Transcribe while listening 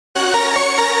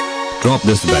Drop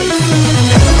this bass.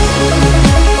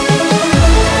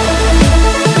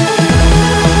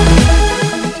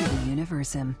 To the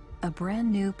Universim, a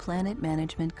brand new planet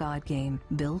management god game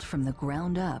built from the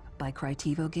ground up by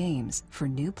Critivo Games for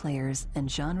new players and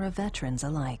genre veterans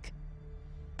alike.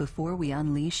 Before we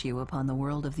unleash you upon the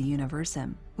world of the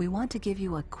Universim, we want to give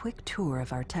you a quick tour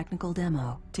of our technical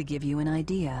demo to give you an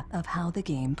idea of how the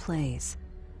game plays.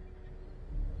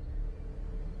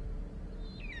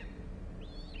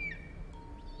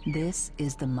 This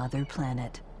is the mother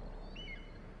planet.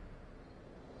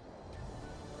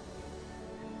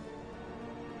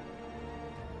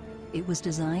 It was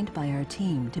designed by our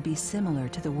team to be similar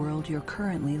to the world you're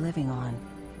currently living on.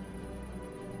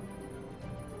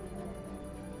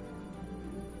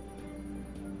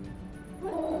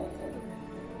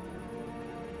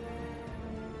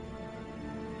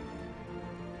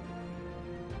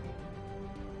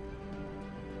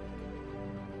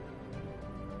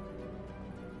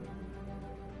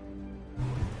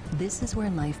 This is where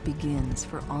life begins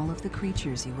for all of the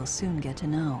creatures you will soon get to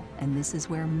know, and this is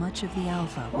where much of the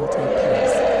alpha will take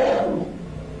place.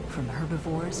 From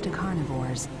herbivores to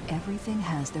carnivores, everything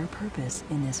has their purpose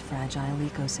in this fragile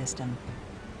ecosystem.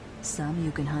 Some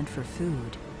you can hunt for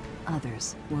food,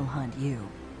 others will hunt you.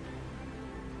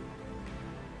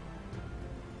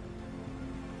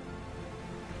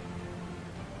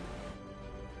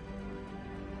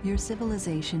 Your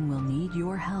civilization will need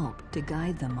your help to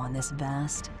guide them on this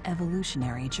vast,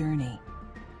 evolutionary journey.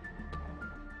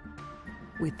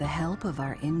 With the help of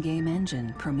our in-game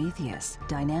engine, Prometheus,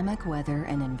 dynamic weather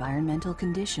and environmental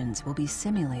conditions will be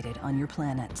simulated on your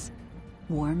planets.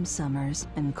 Warm summers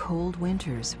and cold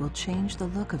winters will change the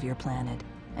look of your planet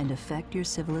and affect your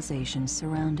civilization's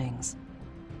surroundings.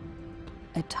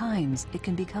 At times, it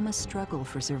can become a struggle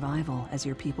for survival as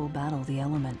your people battle the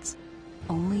elements.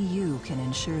 Only you can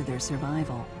ensure their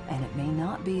survival, and it may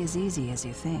not be as easy as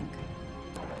you think.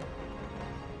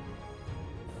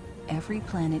 Every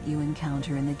planet you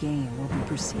encounter in the game will be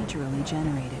procedurally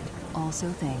generated, also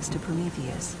thanks to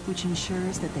Prometheus, which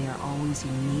ensures that they are always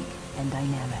unique and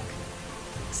dynamic.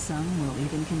 Some will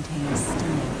even contain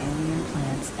stunning alien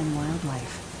plants and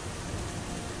wildlife.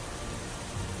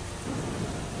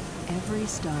 Every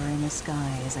star in the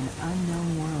sky is an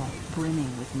unknown world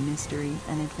brimming with mystery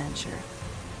and adventure.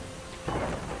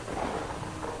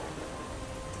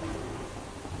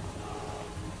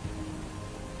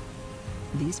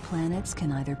 These planets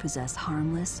can either possess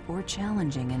harmless or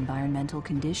challenging environmental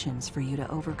conditions for you to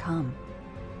overcome.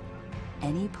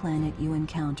 Any planet you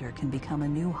encounter can become a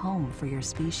new home for your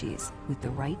species with the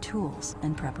right tools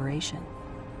and preparation.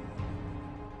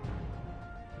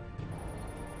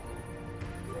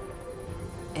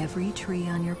 Every tree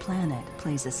on your planet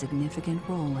plays a significant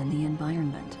role in the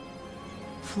environment.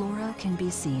 Flora can be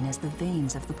seen as the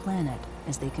veins of the planet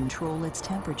as they control its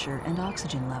temperature and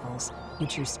oxygen levels,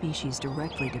 which your species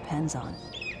directly depends on.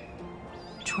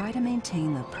 Try to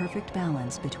maintain the perfect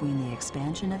balance between the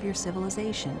expansion of your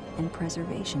civilization and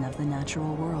preservation of the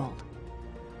natural world.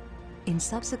 In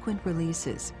subsequent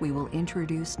releases, we will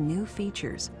introduce new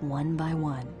features one by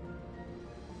one.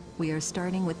 We are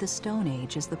starting with the Stone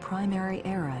Age as the primary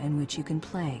era in which you can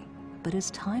play, but as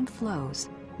time flows,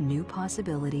 new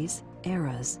possibilities,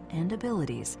 eras, and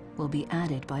abilities will be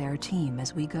added by our team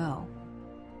as we go.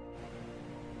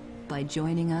 By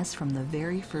joining us from the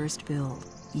very first build,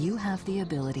 you have the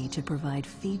ability to provide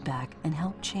feedback and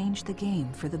help change the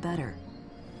game for the better.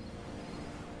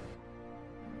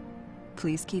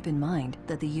 Please keep in mind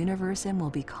that the Universim will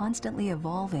be constantly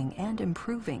evolving and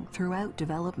improving throughout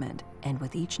development, and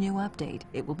with each new update,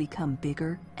 it will become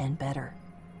bigger and better.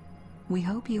 We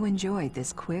hope you enjoyed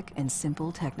this quick and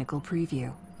simple technical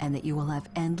preview, and that you will have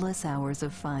endless hours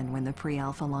of fun when the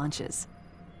pre-alpha launches.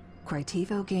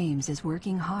 Critivo Games is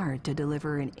working hard to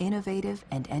deliver an innovative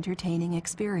and entertaining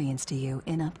experience to you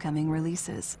in upcoming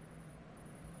releases.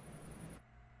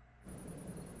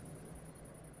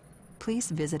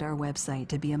 Please visit our website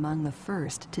to be among the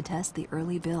first to test the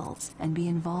early builds and be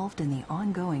involved in the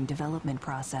ongoing development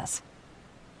process.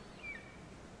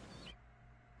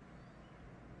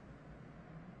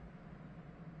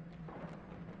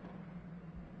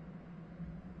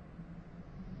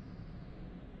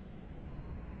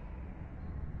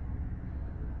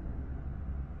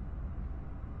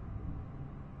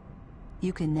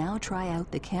 You can now try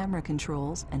out the camera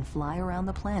controls and fly around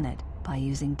the planet by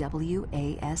using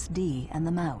WASD and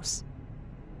the mouse.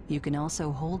 You can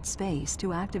also hold space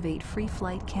to activate free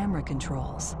flight camera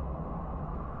controls.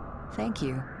 Thank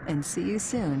you, and see you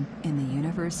soon in the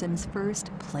Universim's first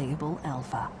playable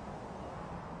alpha.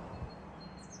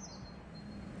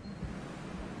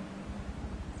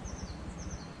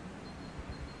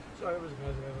 So I was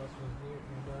guys, I was with you,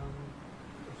 and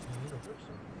it's the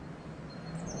Universim.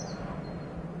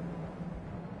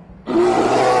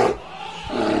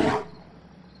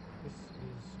 This is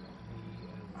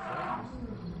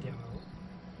the demo.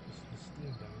 This is the Steam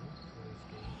demo for this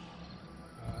game.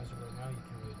 As of right now, you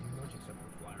can't really do much except for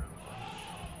fly around the place.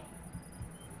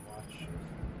 Watch as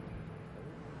things unfold.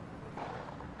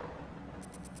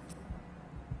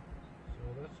 So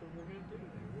that's what we're gonna do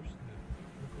today. We're just gonna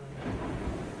look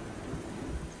around.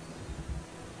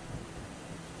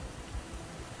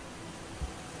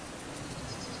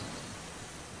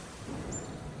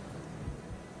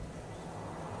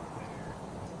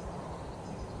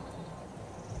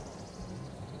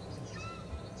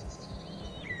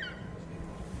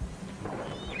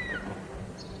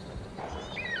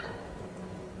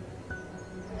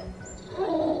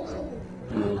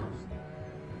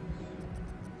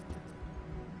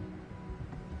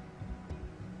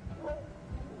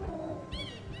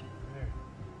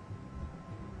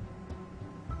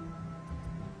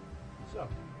 So,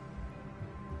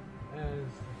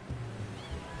 as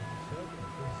said, this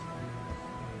is a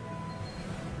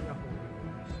pre-upload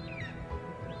release.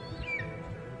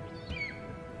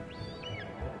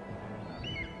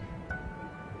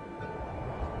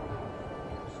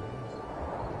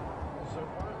 So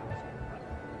far,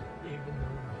 even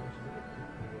though it's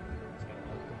got a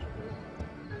lot of potential to it,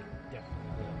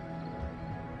 definitely will.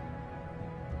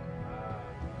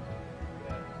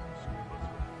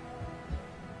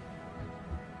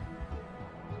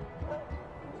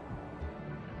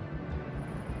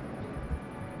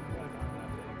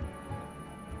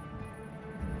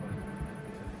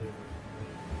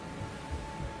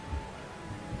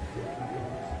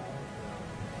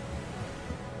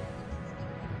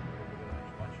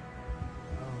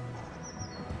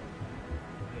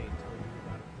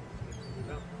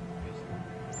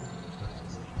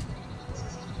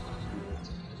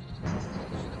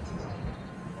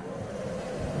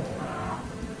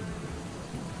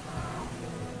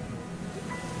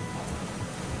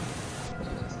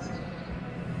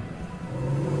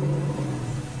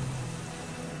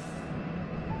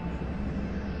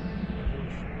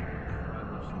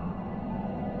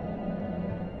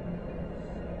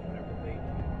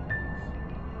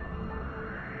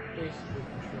 Basically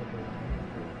control the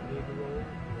big role,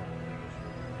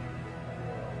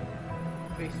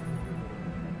 basically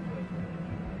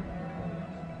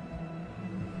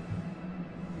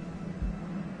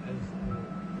as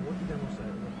what the demo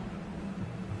said,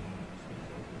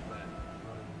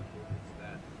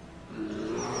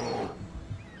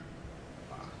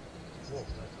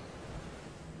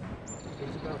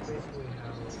 it's about basically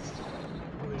how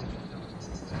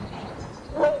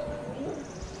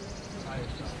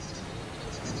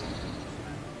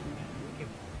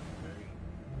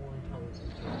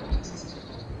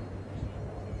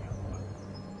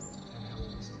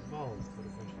but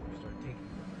eventually we start taking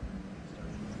them and start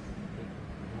taking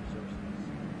resources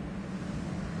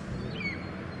and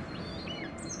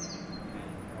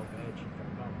how bad you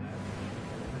felt about that.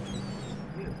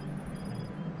 Yeah.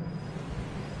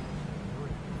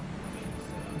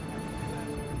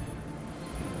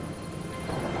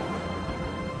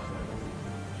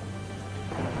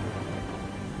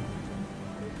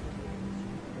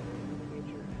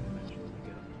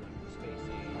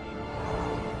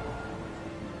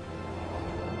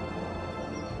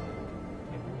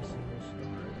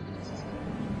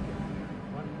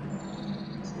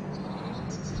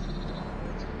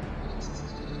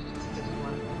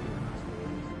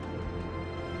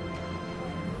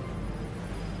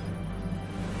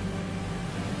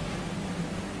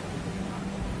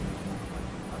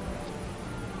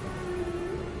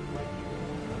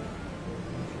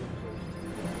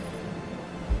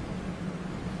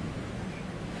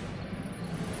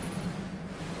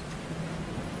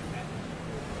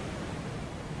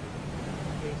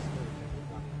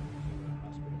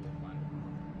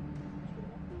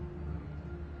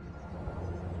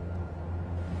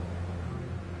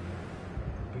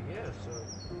 So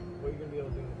what you're going to be able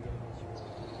to do in the beginning is you're going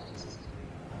to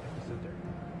epicenter,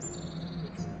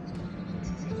 which is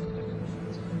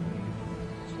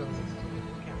stone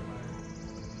campfire.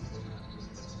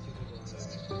 Two people on that.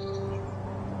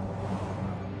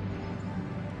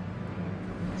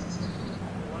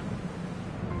 One.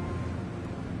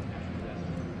 After that,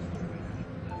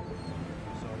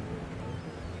 so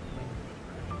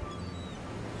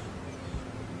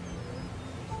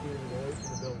steer the way to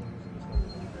the buildings and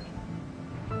stuff.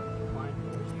 Line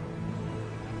doors.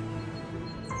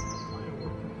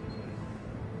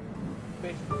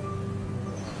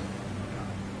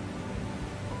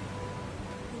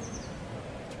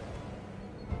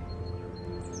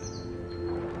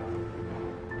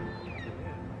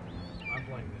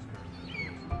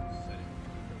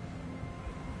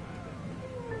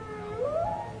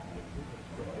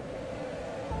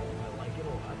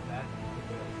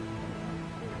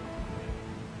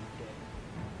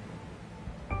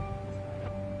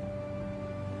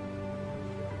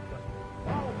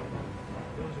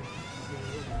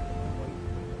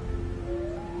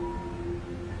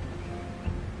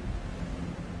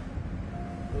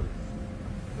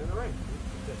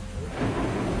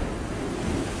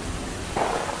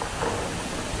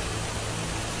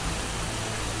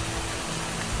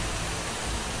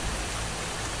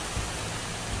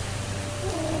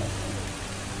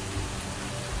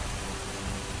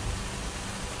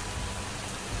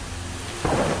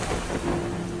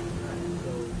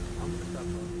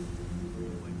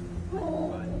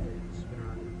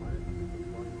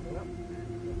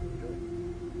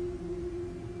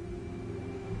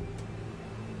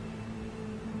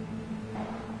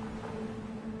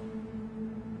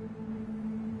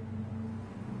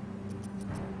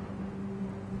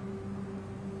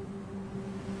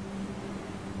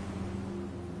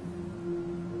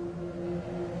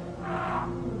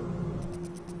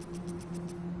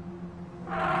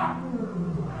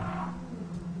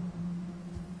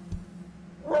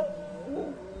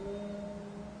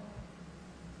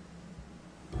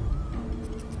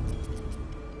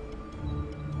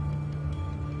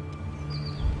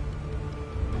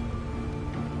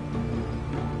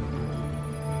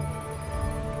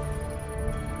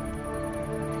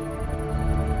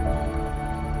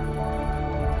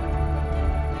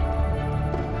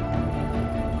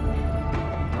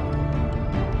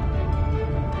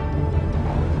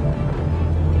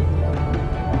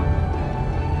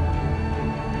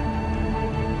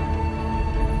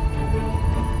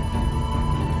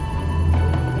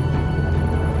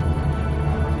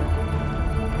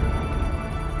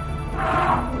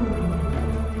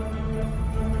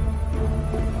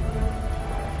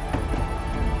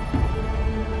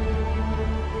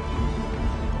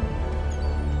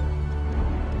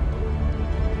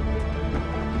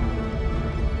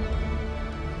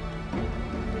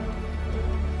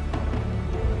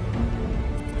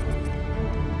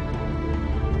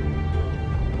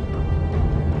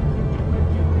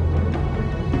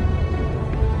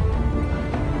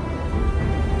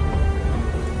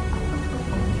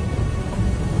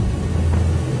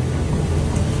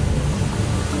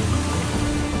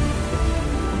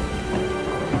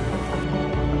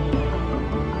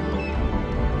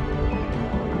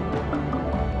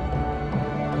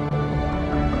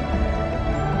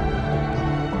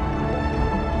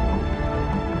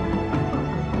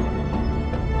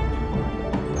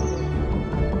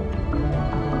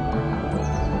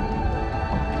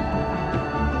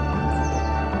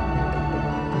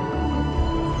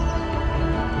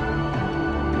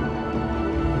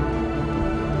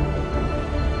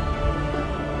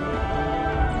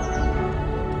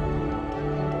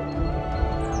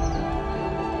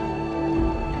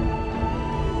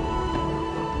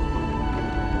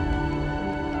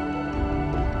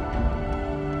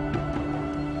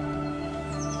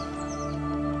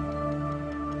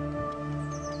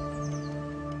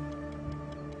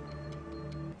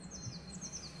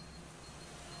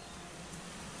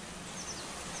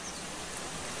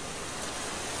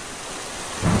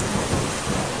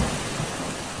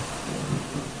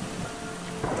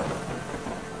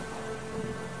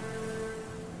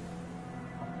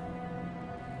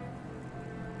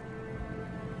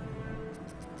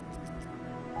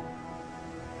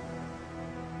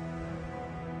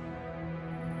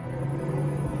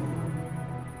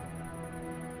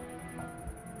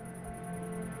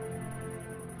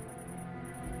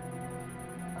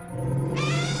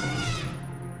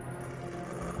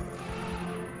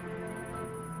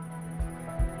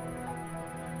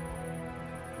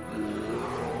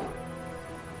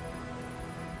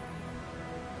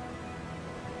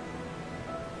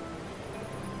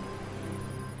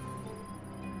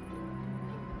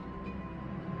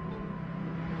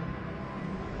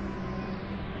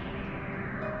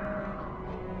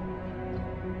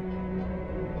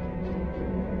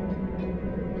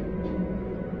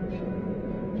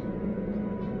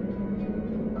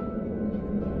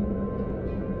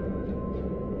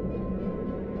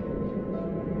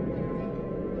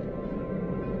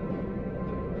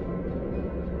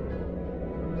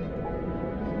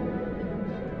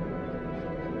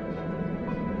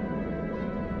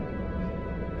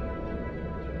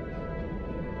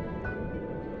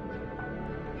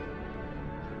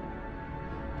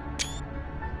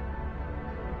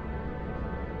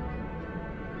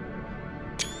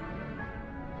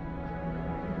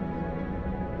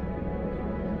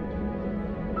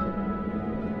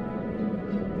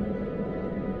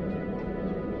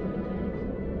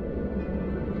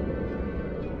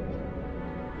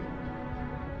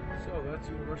 So that's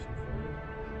Universim for you.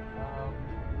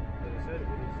 As I said, it is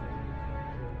a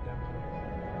early demo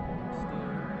on Steam.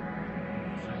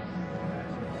 Sign up for early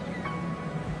access.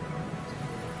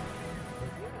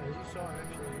 But yeah, as you saw,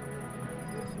 actually, there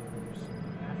was some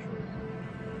natural.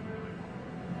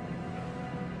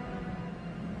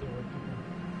 There were people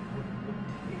with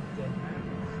big dead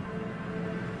mountains.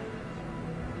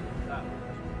 That was.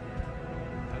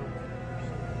 I don't know if you've ever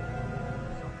seen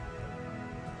something.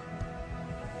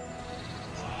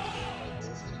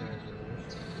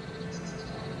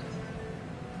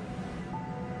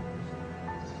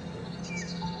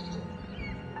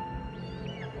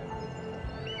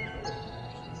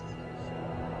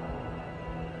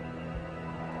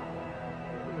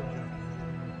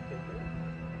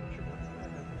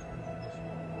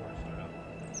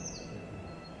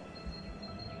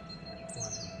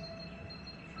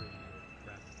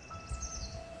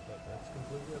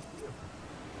 Completely up to you.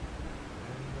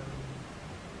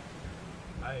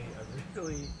 And I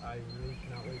really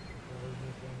cannot wait for the full version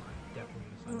of this game. I'm definitely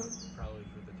going to sign up probably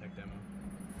for the tech demo.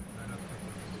 I'm not for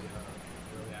the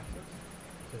early access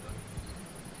because I'm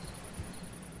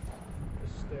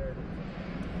just stare at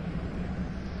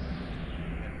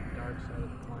the dark side of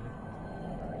the planet.